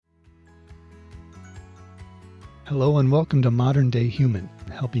Hello and welcome to Modern Day Human,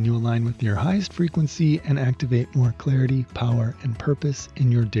 helping you align with your highest frequency and activate more clarity, power, and purpose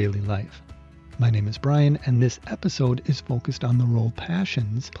in your daily life. My name is Brian, and this episode is focused on the role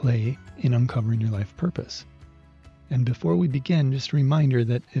passions play in uncovering your life purpose. And before we begin, just a reminder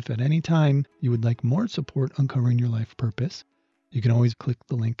that if at any time you would like more support uncovering your life purpose, you can always click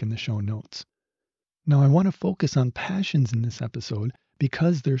the link in the show notes. Now, I want to focus on passions in this episode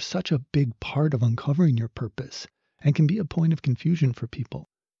because they're such a big part of uncovering your purpose and can be a point of confusion for people.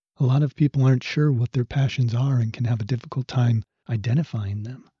 A lot of people aren't sure what their passions are and can have a difficult time identifying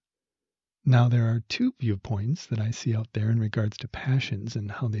them. Now, there are two viewpoints that I see out there in regards to passions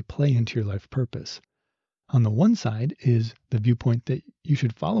and how they play into your life purpose. On the one side is the viewpoint that you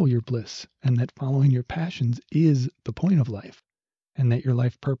should follow your bliss and that following your passions is the point of life and that your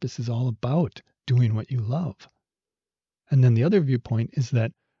life purpose is all about doing what you love. And then the other viewpoint is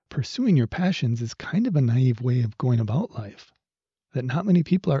that pursuing your passions is kind of a naive way of going about life, that not many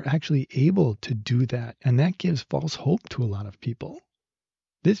people are actually able to do that, and that gives false hope to a lot of people.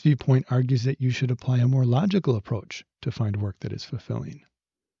 This viewpoint argues that you should apply a more logical approach to find work that is fulfilling.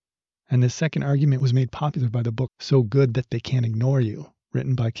 And this second argument was made popular by the book So Good That They Can't Ignore You,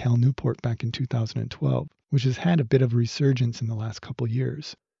 written by Cal Newport back in 2012, which has had a bit of a resurgence in the last couple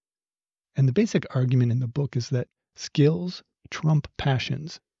years. And the basic argument in the book is that skills trump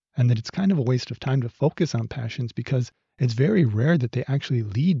passions, and that it's kind of a waste of time to focus on passions because it's very rare that they actually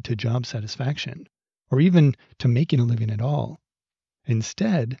lead to job satisfaction or even to making a living at all.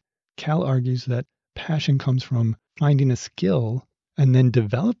 Instead, Cal argues that passion comes from finding a skill and then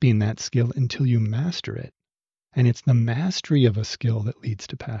developing that skill until you master it. And it's the mastery of a skill that leads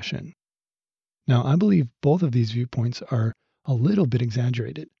to passion. Now, I believe both of these viewpoints are a little bit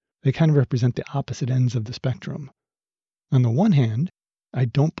exaggerated. They kind of represent the opposite ends of the spectrum. On the one hand, I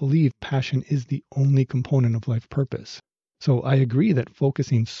don't believe passion is the only component of life purpose. So I agree that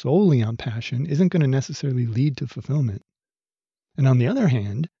focusing solely on passion isn't going to necessarily lead to fulfillment. And on the other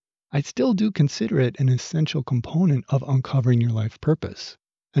hand, I still do consider it an essential component of uncovering your life purpose.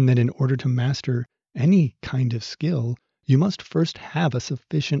 And that in order to master any kind of skill, you must first have a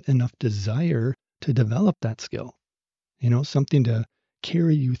sufficient enough desire to develop that skill. Something to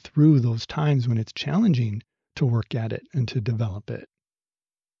carry you through those times when it's challenging to work at it and to develop it.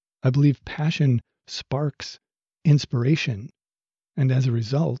 I believe passion sparks inspiration and as a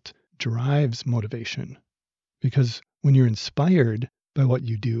result drives motivation. Because when you're inspired by what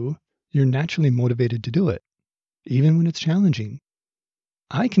you do, you're naturally motivated to do it, even when it's challenging.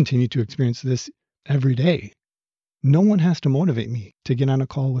 I continue to experience this every day. No one has to motivate me to get on a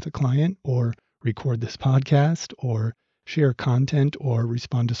call with a client or record this podcast or share content or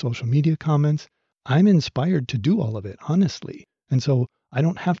respond to social media comments. I'm inspired to do all of it, honestly. And so I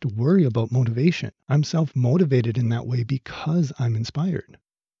don't have to worry about motivation. I'm self-motivated in that way because I'm inspired.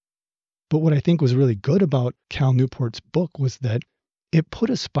 But what I think was really good about Cal Newport's book was that it put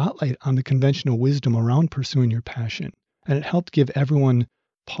a spotlight on the conventional wisdom around pursuing your passion. And it helped give everyone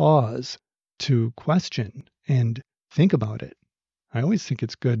pause to question and think about it. I always think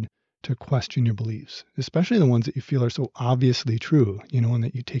it's good to question your beliefs, especially the ones that you feel are so obviously true, and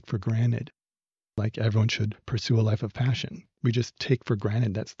that you take for granted. Like everyone should pursue a life of passion. We just take for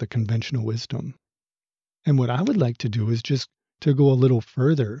granted that's the conventional wisdom. And what I would like to do is just to go a little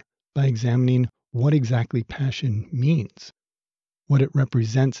further by examining what exactly passion means, what it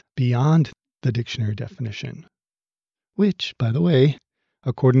represents beyond the dictionary definition, which, by the way,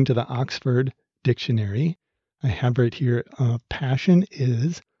 according to the Oxford Dictionary, I have right here, passion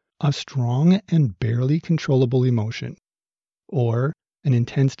is a strong and barely controllable emotion, or an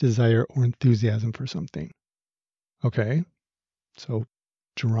intense desire or enthusiasm for something. Okay, so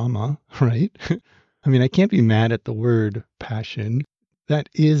drama, right? I can't be mad at the word passion. That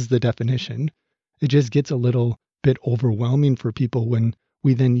is the definition. It just gets a little bit overwhelming for people when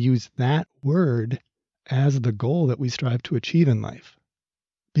we then use that word as the goal that we strive to achieve in life.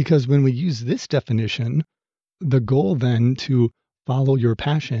 Because when we use this definition, the goal then to follow your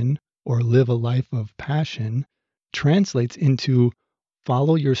passion or live a life of passion translates into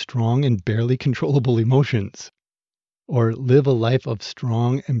follow your strong and barely controllable emotions, or live a life of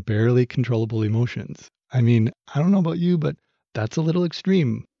strong and barely controllable emotions. I don't know about you, but that's a little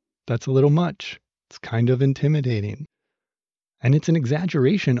extreme. That's a little much. It's kind of intimidating. And it's an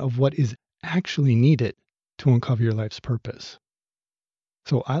exaggeration of what is actually needed to uncover your life's purpose.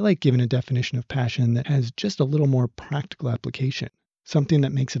 So I like giving a definition of passion that has just a little more practical application, something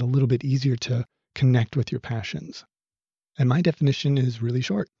that makes it a little bit easier to connect with your passions. And my definition is really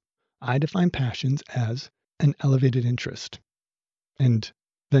short. I define passions as an elevated interest. And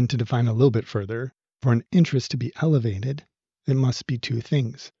then to define a little bit further, For an interest to be elevated, it must be two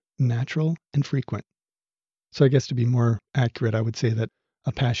things, natural and frequent. So I guess to be more accurate, I would say that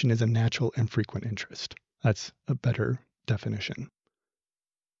a passion is a natural and frequent interest. That's a better definition.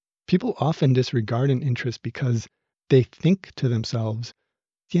 People often disregard an interest because they think to themselves,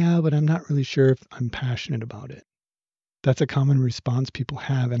 yeah, but I'm not really sure if I'm passionate about it. That's a common response people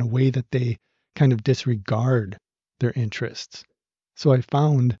have in a way that they kind of disregard their interests. So I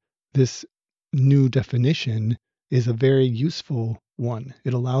found this new definition is a very useful one.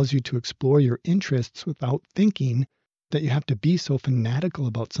 It allows you to explore your interests without thinking that you have to be so fanatical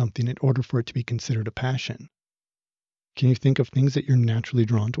about something in order for it to be considered a passion. Can you think of things that you're naturally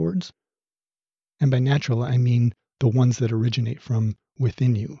drawn towards? And by natural, I mean the ones that originate from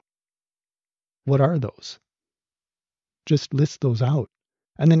within you. What are those? Just list those out.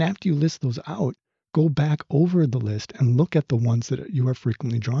 And then after you list those out, go back over the list and look at the ones that you are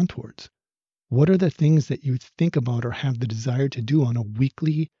frequently drawn towards. What are the things that you think about or have the desire to do on a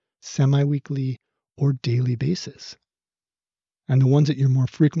weekly, semi-weekly, or daily basis? And the ones that you're more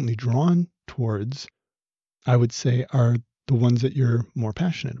frequently drawn towards, I would say, are the ones that you're more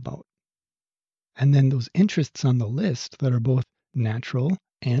passionate about. And then those interests on the list that are both natural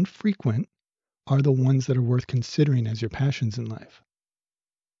and frequent are the ones that are worth considering as your passions in life.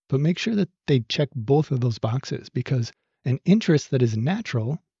 But make sure that they check both of those boxes, because an interest that is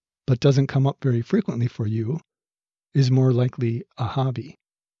natural but doesn't come up very frequently for you is more likely a hobby.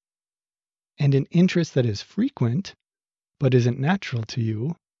 And an interest that is frequent but isn't natural to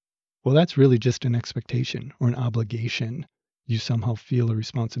you, well, that's really just an expectation or an obligation you somehow feel a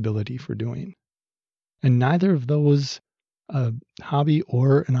responsibility for doing. And neither of those, a hobby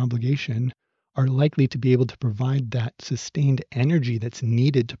or an obligation, are likely to be able to provide that sustained energy that's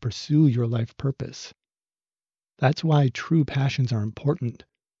needed to pursue your life purpose. That's why true passions are important.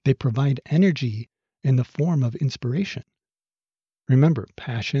 They provide energy in the form of inspiration. Remember,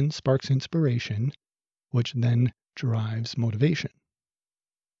 passion sparks inspiration, which then drives motivation.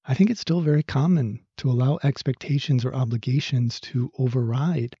 I think it's still very common to allow expectations or obligations to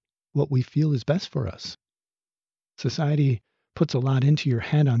override what we feel is best for us. Society puts a lot into your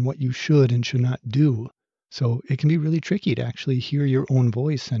head on what you should and should not do, so it can be really tricky to actually hear your own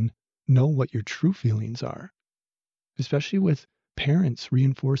voice and know what your true feelings are, especially with parents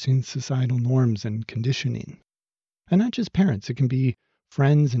reinforcing societal norms and conditioning. And not just parents, it can be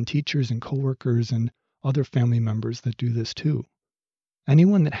friends and teachers and coworkers and other family members that do this too.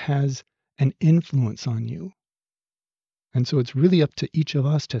 Anyone that has an influence on you. And so it's really up to each of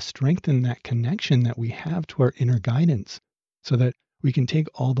us to strengthen that connection that we have to our inner guidance so that we can take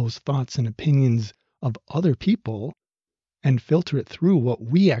all those thoughts and opinions of other people and filter it through what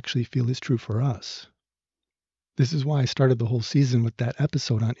we actually feel is true for us. This is why I started the whole season with that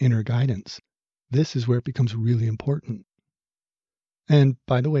episode on inner guidance. This is where it becomes really important. And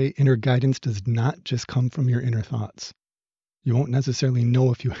by the way, inner guidance does not just come from your inner thoughts. You won't necessarily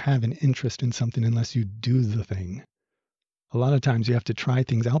know if you have an interest in something unless you do the thing. A lot of times you have to try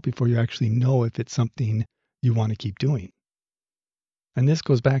things out before you actually know if it's something you want to keep doing. And this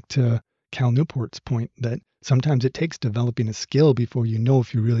goes back to Cal Newport's point that sometimes it takes developing a skill before you know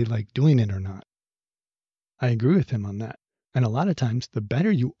if you really like doing it or not. I agree with him on that. And a lot of times, the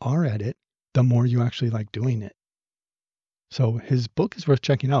better you are at it, the more you actually like doing it. So his book is worth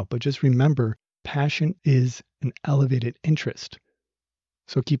checking out, but just remember, passion is an elevated interest.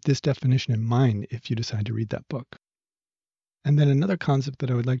 So keep this definition in mind if you decide to read that book. And then another concept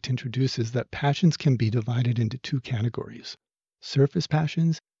that I would like to introduce is that passions can be divided into two categories, surface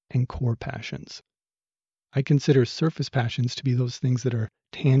passions and core passions. I consider surface passions to be those things that are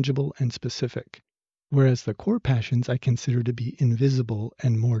tangible and specific, whereas the core passions I consider to be invisible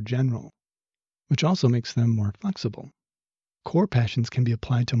and more general, which also makes them more flexible. Core passions can be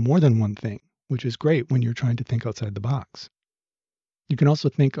applied to more than one thing, which is great when you're trying to think outside the box. You can also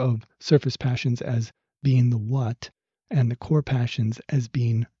think of surface passions as being the what and the core passions as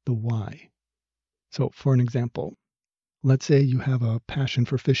being the why. So for an example, let's say you have a passion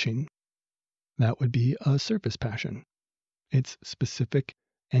for fishing. That would be a surface passion. It's specific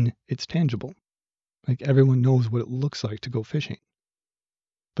and it's tangible. Like everyone knows what it looks like to go fishing.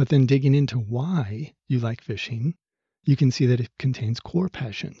 But then digging into why you like fishing, you can see that it contains core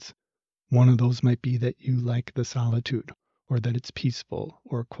passions. One of those might be that you like the solitude, or that it's peaceful,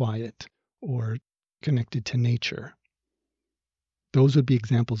 or quiet, or connected to nature. Those would be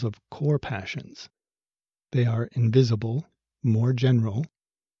examples of core passions. They are invisible, more general,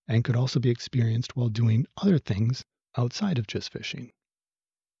 and could also be experienced while doing other things outside of just fishing.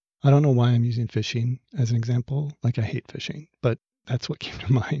 I don't know why I'm using fishing as an example, like I hate fishing, but that's what came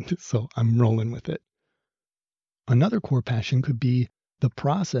to mind, so I'm rolling with it. Another core passion could be the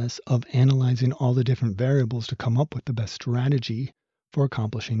process of analyzing all the different variables to come up with the best strategy for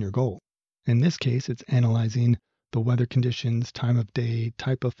accomplishing your goal. In this case, it's analyzing the weather conditions, time of day,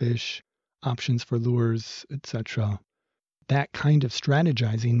 type of fish, options for lures, etc. That kind of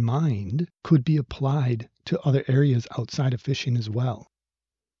strategizing mind could be applied to other areas outside of fishing as well.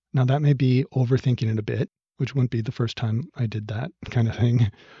 Now, that may be overthinking it a bit, which wouldn't be the first time I did that kind of thing,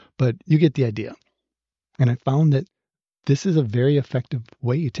 but you get the idea. And I found that this is a very effective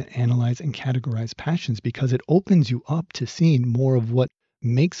way to analyze and categorize passions because it opens you up to seeing more of what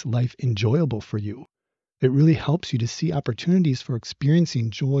makes life enjoyable for you. It really helps you to see opportunities for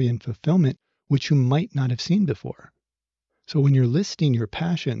experiencing joy and fulfillment, which you might not have seen before. So when you're listing your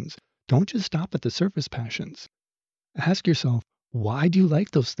passions, don't just stop at the surface passions. Ask yourself, why do you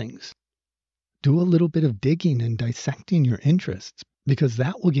like those things? Do a little bit of digging and dissecting your interests because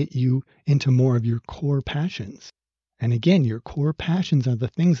that will get you into more of your core passions. And again, your core passions are the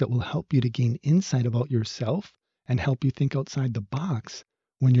things that will help you to gain insight about yourself and help you think outside the box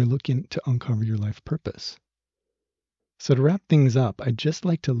when you're looking to uncover your life purpose. So to wrap things up, I'd just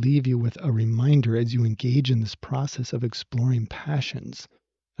like to leave you with a reminder as you engage in this process of exploring passions,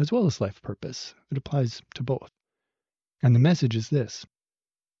 as well as life purpose. It applies to both. And the message is this: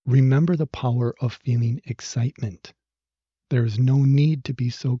 remember the power of feeling excitement. There is no need to be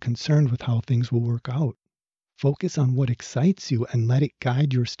so concerned with how things will work out. Focus on what excites you and let it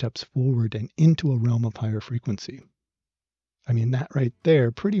guide your steps forward and into a realm of higher frequency. I mean, that right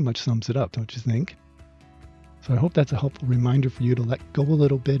there pretty much sums it up, don't you think? So I hope that's a helpful reminder for you to let go a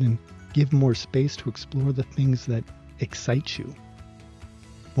little bit and give more space to explore the things that excite you.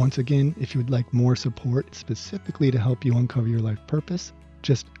 Once again, if you would like more support specifically to help you uncover your life purpose,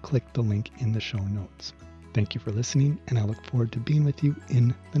 just click the link in the show notes. Thank you for listening, and I look forward to being with you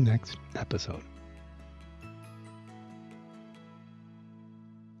in the next episode.